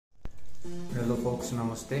Hello focus,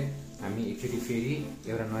 नमस्ते। हामी एकचोटि फेरि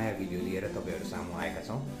एउटा नयाँ भिडियो लिएर तपाईहरु सामु आएका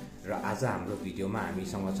छौं र आज हाम्रो भिडियोमा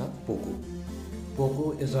हामीसँग छ पोको। पोको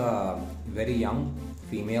is a very young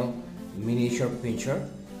female miniature puncture.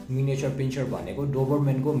 Miniature puncture भनेको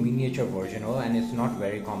डोबरम्यानको मिनिएचर भर्जन हो and it's not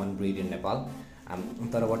very common breed in Nepal.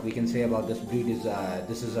 तर what we can say about this breed is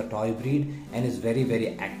this is a toy breed and is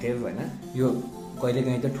very active हैन। यो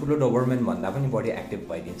कहिलेकाहीँ त ठुलो डोबरम्यान भन्दा पनि बढी active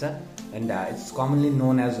भइदिन्छ and it's commonly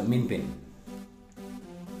known as मिनपिन।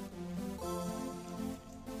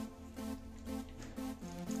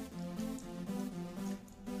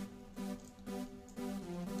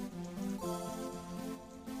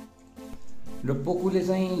 र पोकुले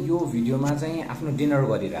चाहिँ यो भिडियोमा चाहिँ आफ्नो डिनर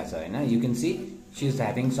गरिरहेछ हैन। You can C she is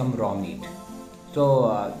having some र meet. So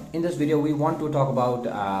in this video we want to talk about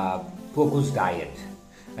पोकुज diet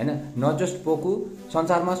हैन। नट जस्ट पोकु,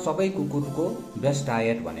 संसारमा सबै कुकुरको बेस्ट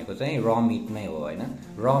डायट भनेको चाहिँ र मीट नै हो हैन।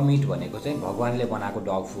 र मीट भनेको चाहिँ भगवानले बनाएको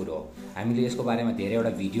डग फुड हो। हामीले यसको बारेमा धेरैवटा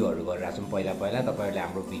भिडियोहरू गरिरहेका छौँ। पहिला तपाईहरुले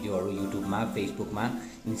हाम्रो भिडियोहरू युट्युबमा, फेसबुकमा,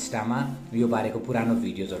 इन्स्टामा यो बारेको पुरानो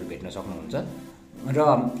भिडियोजहरू भेट्न सक्नुहुन्छ।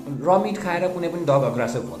 र मीट खाएर कुनै पनि डग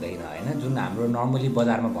अग्रेसिभ हुँदैन हैन। जुन हाम्रो नर्मली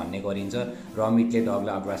बजारमा भन्ने गरिन्छ र मीटले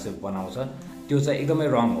डगलाई अग्रेसिभ बनाउँछ, त्यो चाहिँ एकदमै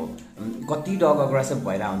रङ हो। कति डग अग्रेसिभ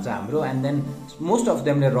भइरा हुन्छ हाम्रो एन्ड देन मोस्ट अफ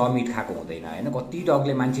देमले र मीट खाएको हुँदैन हैन। कति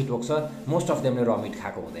डगले मान्छे टोक्छ, मोस्ट अफ देमले र मीट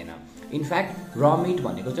खाएको हुँदैन। इनफ्याक्ट र मीट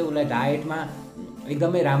भनेको चाहिँ उसलाई डायटमा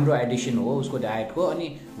एकदमै राम्रो एडिसन हो उसको डायटको। अनि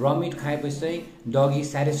र मीट खाएपछि चाहिँ डगी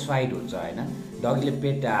स्याटिस्फाइड हुन्छ हैन। डगीले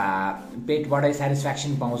पेटबाटै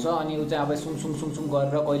स्याटिस्फ्याक्सन पाउँछ अनि उ चाहिँ अब सुङ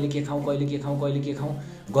गरेर कहिले के खाउँ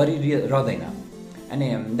गरिरहँदैन। अनि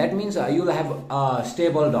that means you will have a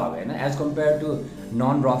stable डग हैन एज कम्पेयर टु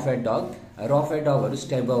नन र फेड डग। र फेड डगहरू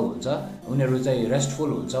स्टेबल हुन्छ, उनीहरू चाहिँ रेस्टफुल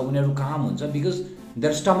हुन्छ, उनीहरू काम हुन्छ बिकज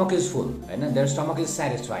देयर स्टमक इज फुल हैन, देयर स्टमक इज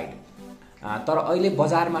स्याटिस्फाइड। तर अहिले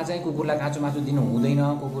बजारमा चाहिँ कुकुरलाई काँचो मासु दिनु हुँदैन,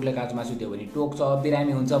 कुकुरले काँचो मासु दियो भने टोक्छ,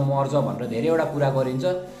 बिरामी हुन्छ, मर्छ भनेर धेरैवटा कुरा गरिन्छ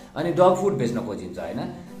अनि डग फुड बेच्न खोजिन्छ हैन।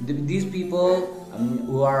 This people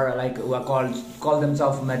who are call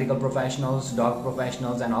themselves medical professionals, dog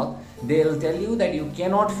professionals and all, they'll tell you that you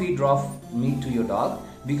cannot feed raw meat to your dog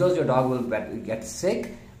because your dog will get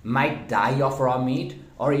sick, might die of raw meat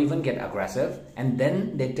or even get aggressive, and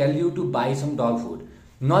then they tell you to buy some dog food.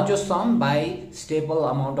 Not just some, buy staple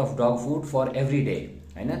amount of dog food for every day,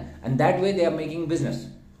 and that way they are making business.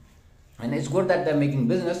 And it's good that they're making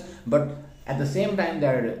business, but at the same time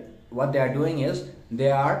what they are doing is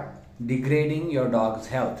they are degrading your dog's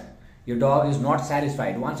health. Your dog is not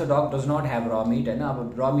satisfied. Once a dog does not have raw meat हैन,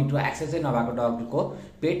 अब raw meat को access नभएको डगको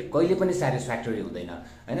पेट कहिले पनि स्याटिस्फ्याक्टरी हुँदैन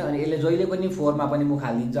हैन। अनि यसले जहिले पनि फोहोरमा पनि मुख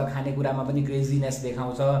हालिदिन्छ, खानेकुरामा पनि क्रेजीनेस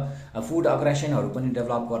देखाउँछ, फुड अग्रेसनहरू पनि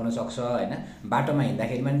डेभलप गर्न सक्छ हैन। बाटोमा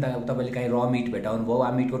हिँड्दाखेरि पनि तपाईले कहीँ र मिट भेटाउनु भयो,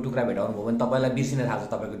 वा मिटको टुक्रा भेटाउनु भयो भने तपाईलाई बिर्सिन थाल्छ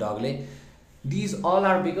तपाईको डगले। These all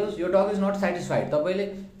are because your dog is not satisfied. तपाईले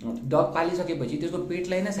डग पालिसकेपछि त्यसको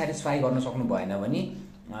पेटलाई नै स्याटिस्फाई गर्न सक्नु भएन भने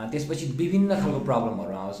त्यसपछि विभिन्न खालको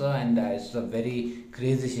प्रब्लमहरू आउँछ and it's a very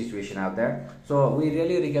crazy situation out there. So we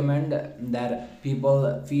really recommend that people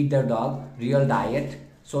feed there dug real diet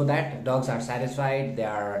so that dogs are स्याटिस्फाइड, they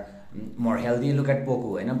are more healthy. Look at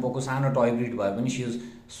पोको हैन, पोको सानो टय ब्रिड भए पनि C is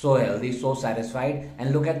so healthy, so स्याटिस्फाइड।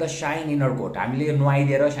 And look at the shine in her coat. हामीले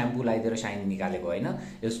नुहाइदिएर shampoo लगाइदिएर shine निकालेको होइन,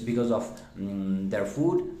 it's because of there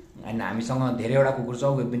food. And हामीसँग धेरैवटा कुकुर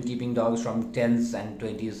छ, we been keeping dogs from 10s and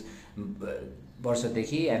 20s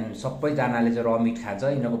वर्षदेखि एन्ड सबैजनाले चाहिँ र मिट खान्छ।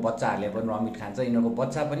 यिनीहरूको बच्चाहरूले पनि र मिट खान्छ, यिनीहरूको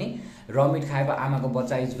बच्चा पनि र मिट खाएको आमाको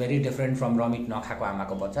बच्चा इज भेरी डिफरेन्ट फ्रम र मिट नखाएको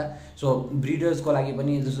आमाको बच्चा। सो ब्रिडर्सको लागि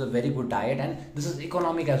पनि this is a very good diet and this is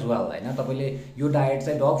economic as well हैन। तपाईँले यो डायट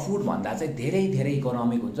चाहिँ डग फुड भन्दा चाहिँ धेरै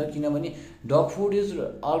इकोनोमिक हुन्छ, किनभने डग food is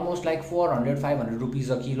almost like 400-500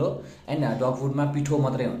 rupees a kilo and डग फुडमा पिठो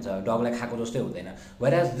मात्रै हुन्छ, डगलाई खाएको जस्तै हुँदैन।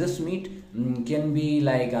 Where as this meet can be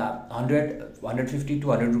like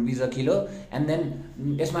 100-150-200 rupees a kilo and then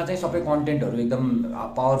यसमा चाहिँ सबै कन्टेन्टहरू एकदम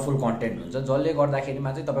पावरफुल कन्टेन्ट हुन्छ, जसले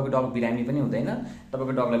गर्दाखेरिमा चाहिँ तपाईँको डग बिरामी पनि हुँदैन,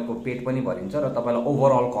 तपाईँको डगलाई पेट पनि भरिन्छ र तपाईँलाई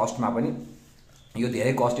ओभरअल कस्टमा पनि यो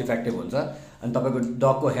धेरै कस्ट इफेक्टिभ हुन्छ। अनि तपाईँको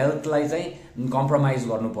डगको हेल्थलाई चाहिँ कम्प्रोमाइज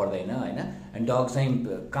गर्नु पर्दैन हैन। एन्ड डग चाहिँ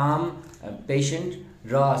काम, पेसेन्ट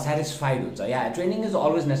र स्याटिस्फाइड हुन्छ। या ट्रेनिङ इज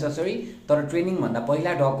अलवेज नेसेसरी, तर ट्रेनिङ भन्दा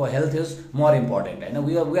पहिला डगको हेल्थ इज मोर इम्पोर्टेन्ट हैन।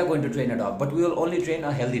 We are going to train a dug but we will only train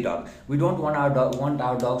a healthy dug. We don't want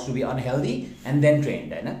our dogs to be unhealthy and then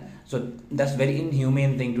trend हैन। So that's very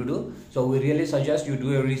inhumane thing to do. So we really suggest you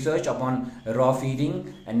do a research upon raw feeding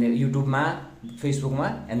and YouTube ma, Facebook ma,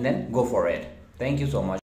 and then go for it. Thank you so much.